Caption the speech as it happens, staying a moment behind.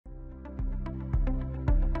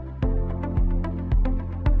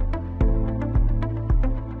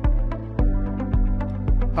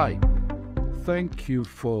Hi, thank you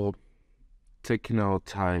for taking our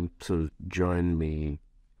time to join me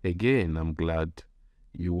again. I'm glad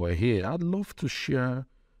you were here. I'd love to share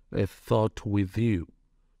a thought with you.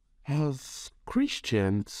 As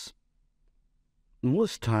Christians,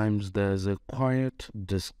 most times there's a quiet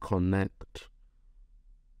disconnect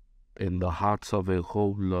in the hearts of a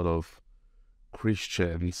whole lot of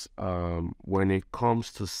Christians when it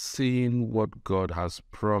comes to seeing what God has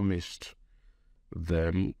promised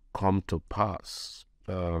them come to pass.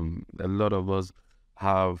 A lot of us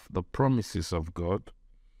have the promises of God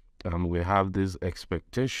and we have these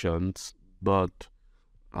expectations, but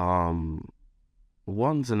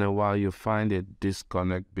once in a while you find a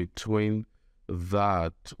disconnect between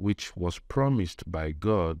that which was promised by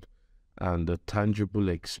God and the tangible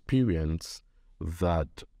experience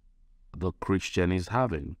that the Christian is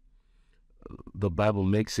having. The Bible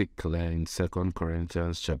makes it clear in 2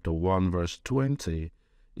 Corinthians chapter 1 verse 20.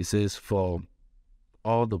 It says, "For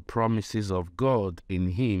all the promises of God in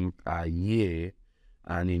him are yea,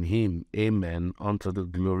 and in him amen, unto the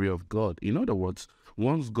glory of God." In other words,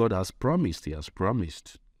 once God has promised, he has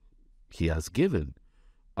promised. He has given.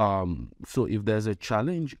 So if there's a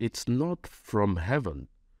challenge, it's not from heaven.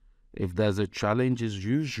 If there's a challenge, it's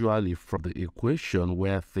usually from the equation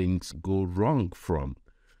where things go wrong from.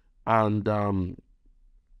 And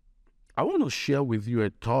I want to share with you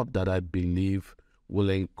a thought that I believe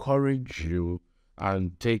will encourage you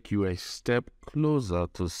and take you a step closer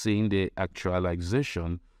to seeing the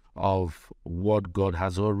actualization of what God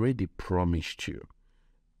has already promised you.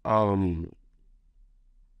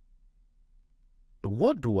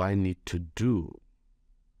 What do I need to do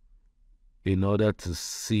in order to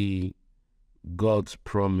see God's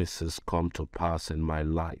promises come to pass in my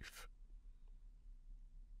life?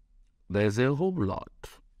 There's a whole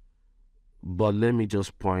lot, but let me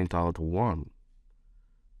just point out one.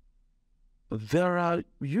 There are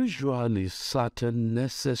usually certain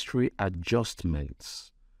necessary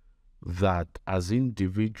adjustments that as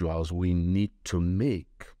individuals we need to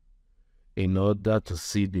make in order to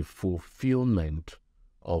see the fulfillment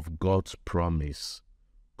of God's promise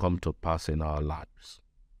come to pass in our lives.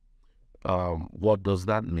 What does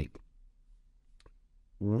that mean?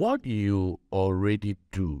 What you already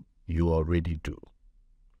do, you already do.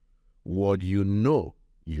 What you know,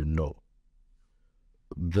 you know.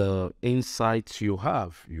 The insights you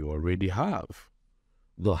have, you already have.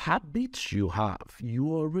 The habits you have,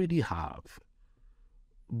 you already have.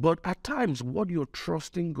 But at times, what you're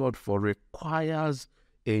trusting God for requires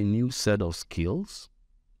a new set of skills.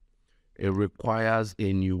 It requires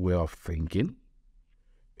a new way of thinking.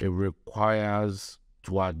 It requires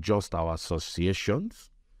to adjust our associations.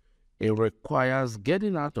 It requires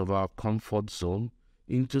getting out of our comfort zone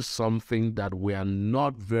into something that we are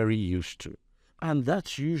not very used to. And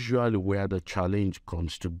that's usually where the challenge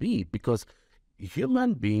comes to be, because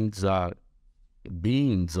human beings are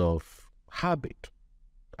beings of habit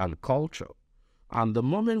and culture. And the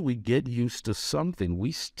moment we get used to something,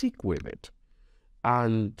 we stick with it.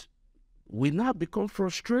 And we now become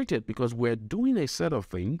frustrated because we're doing a set of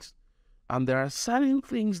things and there are certain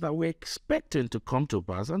things that we're expecting to come to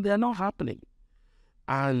pass and they're not happening.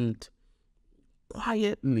 And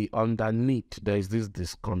quietly underneath, there's this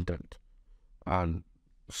discontent. And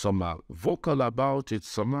some are vocal about it,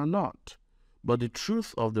 some are not. But the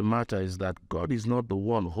truth of the matter is that God is not the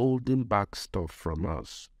one holding back stuff from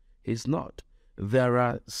us. He's not. There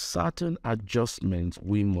are certain adjustments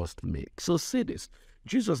we must make. So see this.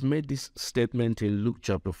 Jesus made this statement in Luke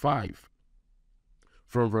chapter 5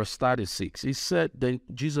 from verse 36. He said, then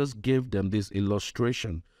Jesus gave them this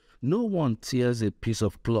illustration. No one tears a piece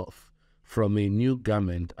of cloth from a new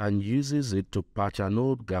garment and uses it to patch an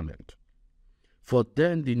old garment. For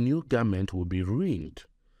then the new garment will be ruined,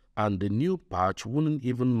 and the new patch wouldn't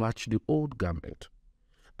even match the old garment.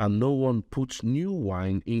 And no one puts new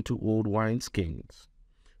wine into old wineskins,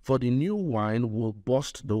 for the new wine will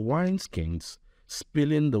burst the wineskins,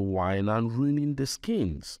 spilling the wine and ruining the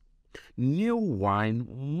skins. New wine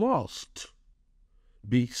must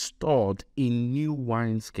be stored in new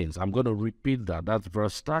wineskins. I'm going to repeat that. That's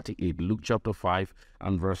verse 38, Luke chapter 5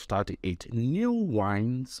 and verse 38. New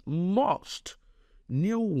wine must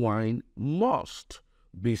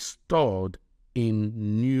be stored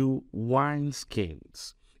in new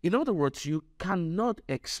wineskins. In other words, you cannot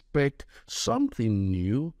expect something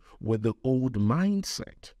new with the old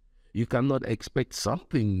mindset. You cannot expect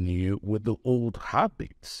something new with the old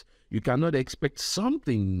habits. You cannot expect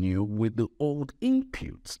something new with the old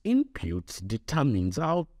inputs. Inputs determines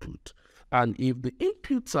output. And if the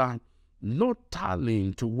inputs are not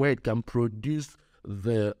tallying to where it can produce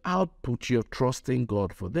the output you're trusting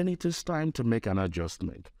God for, then it is time to make an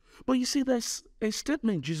adjustment. But you see, there's a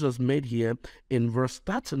statement Jesus made here in verse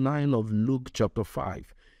 39 of Luke chapter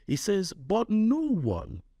 5. He says, "But no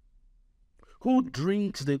one who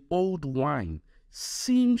drinks the old wine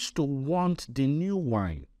seems to want the new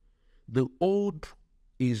wine. The old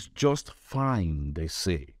is just fine," they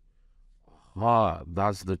say.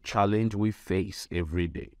 That's the challenge we face every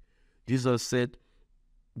day. Jesus said,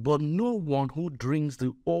 "But no one who drinks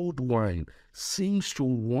the old wine seems to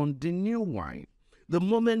want the new wine." The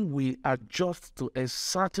moment we adjust to a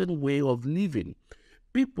certain way of living,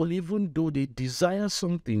 people, even though they desire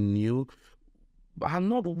something new, are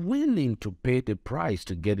not willing to pay the price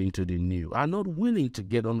to get into the new, are not willing to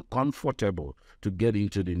get uncomfortable to get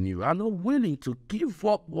into the new, are not willing to give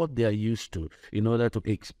up what they are used to in order to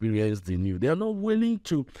experience the new. They are not willing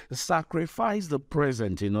to sacrifice the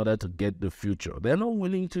present in order to get the future. They're not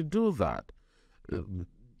willing to do that.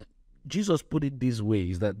 Jesus put it this way,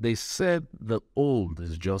 is that they said the old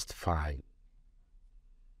is just fine.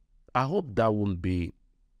 I hope that won't be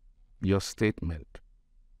your statement.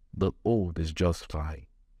 The old is just fine.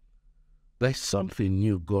 There's something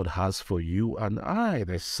new God has for you and I.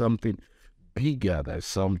 There's something bigger. There's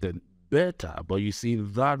something better. But you see,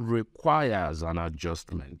 that requires an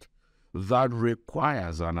adjustment. That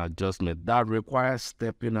requires an adjustment. That requires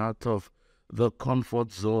stepping out of the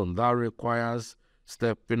comfort zone. That requires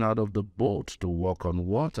stepping out of the boat to walk on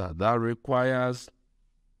water. That requires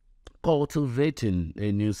cultivating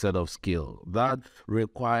a new set of skill. That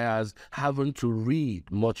requires having to read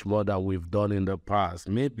much more than we've done in the past.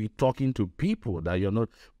 Maybe talking to people that you're not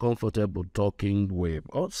comfortable talking with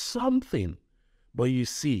or something. But you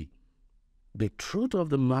see, the truth of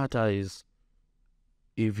the matter is,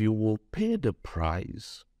 if you will pay the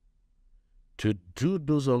price to do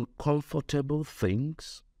those uncomfortable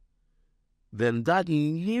things, then that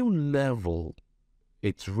new level,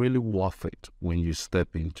 it's really worth it when you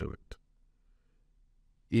step into it.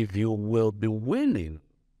 If you will be willing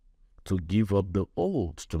to give up the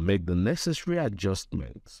old, to make the necessary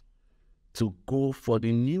adjustments, to go for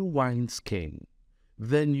the new wineskin,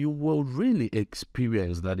 then you will really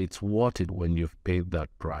experience that it's worth it when you've paid that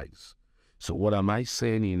price. So what am I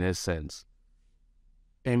saying in essence?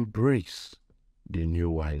 Embrace the new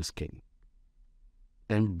wineskin.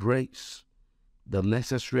 Embrace the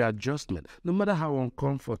necessary adjustment, no matter how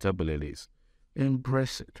uncomfortable it is.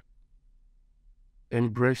 Embrace it.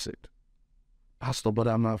 Embrace it. Pastor, but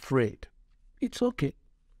I'm afraid. It's okay.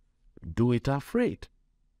 Do it afraid.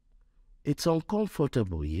 It's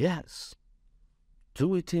uncomfortable, yes.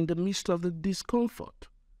 Do it in the midst of the discomfort.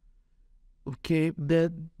 Okay, there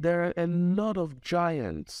are a lot of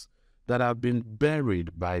giants that have been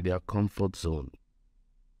buried by their comfort zone.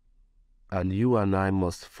 And you and I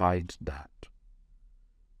must fight that.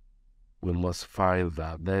 We must find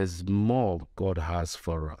that there's more God has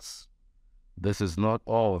for us. This is not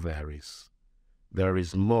all there is. There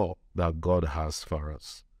is more that God has for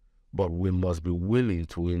us. But we must be willing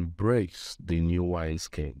to embrace the new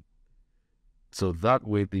wineskin. So that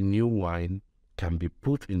way the new wine can be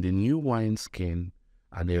put in the new wineskin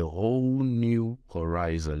and a whole new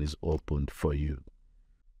horizon is opened for you.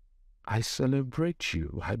 I celebrate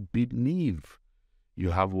you. I believe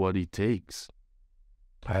you have what it takes.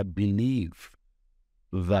 I believe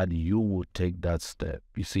that you will take that step.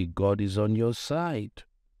 You see, God is on your side,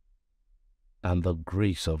 and the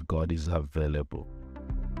grace of God is available.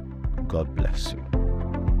 God bless you.